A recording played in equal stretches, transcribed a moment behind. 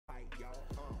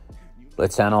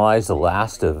Let's analyze the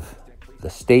last of the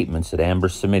statements that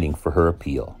Amber's submitting for her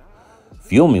appeal.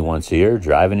 Fuel me once a year,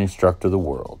 drive and instructor of the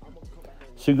world.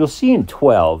 So you'll see in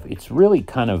 12, it's really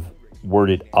kind of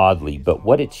worded oddly, but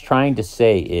what it's trying to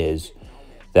say is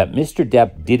that Mr.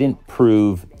 Depp didn't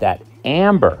prove that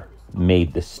Amber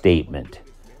made the statement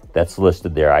that's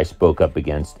listed there. I spoke up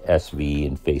against SV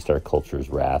and faced our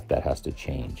culture's wrath. That has to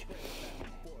change.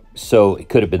 So it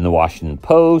could have been the Washington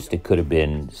Post. It could have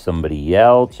been somebody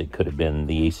else. It could have been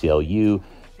the ACLU.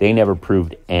 They never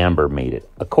proved Amber made it,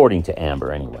 according to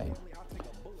Amber anyway.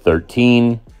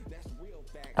 13,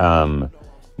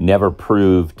 never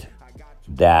proved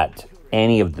that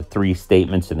any of the three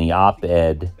statements in the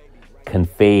op-ed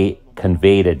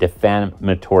conveyed a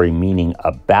defamatory meaning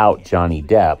about Johnny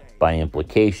Depp by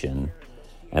implication,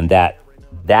 and that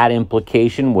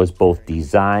implication was both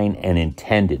designed and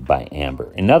intended by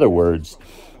Amber. In other words,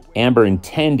 Amber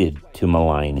intended to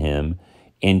malign him,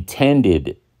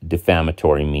 intended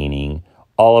defamatory meaning.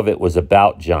 All of it was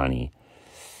about Johnny.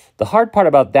 The hard part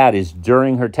about that is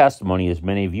during her testimony, as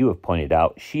many of you have pointed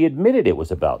out, she admitted it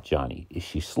was about Johnny.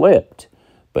 She slipped,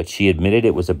 but she admitted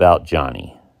it was about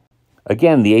Johnny.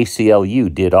 Again, the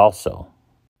ACLU did also.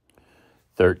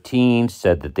 13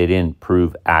 said that they didn't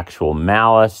prove actual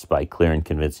malice by clear and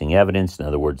convincing evidence. In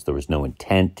other words, there was no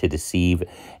intent to deceive.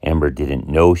 Amber didn't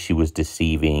know she was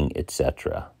deceiving,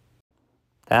 etc.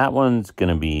 That one's going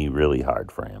to be really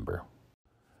hard for Amber.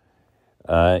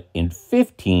 In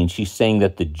 15, she's saying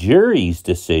that the jury's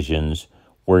decisions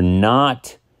were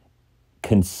not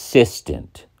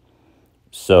consistent.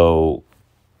 So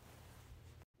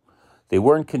they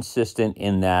weren't consistent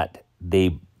in that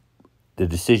the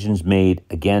decisions made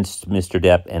against Mr.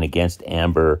 Depp and against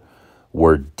Amber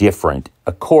were different,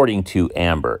 according to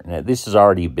Amber. Now, this has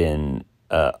already been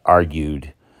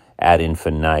argued ad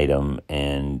infinitum,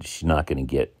 and she's not going to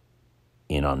get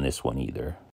in on this one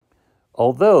either.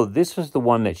 Although this was the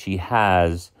one that she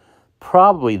has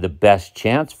probably the best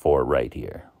chance for right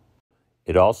here.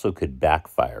 It also could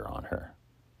backfire on her.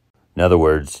 In other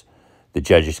words, the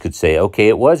judges could say, okay,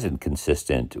 it was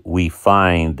inconsistent. We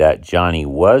find that Johnny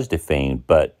was defamed,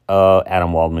 but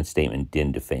Adam Waldman's statement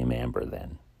didn't defame Amber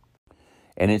then.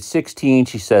 And in 16,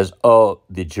 she says, oh,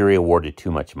 the jury awarded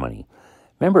too much money.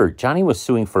 Remember, Johnny was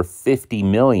suing for $50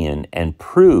 million and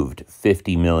proved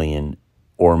 $50 million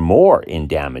or more in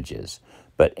damages.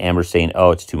 But Amber's saying,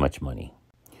 oh, it's too much money.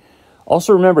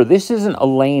 Also remember, this isn't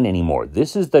Elaine anymore.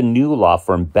 This is the new law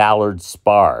firm Ballard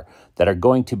Spahr that are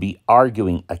going to be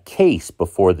arguing a case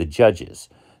before the judges.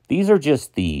 These are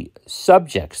just the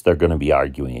subjects they're going to be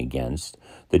arguing against.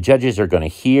 The judges are going to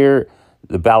hear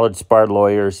the Ballard Spahr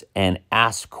lawyers and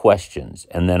ask questions,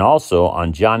 and then also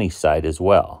on Johnny's side as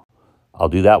well. I'll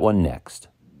do that one next.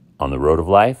 On the Road of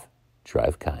Life,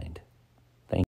 drive kind.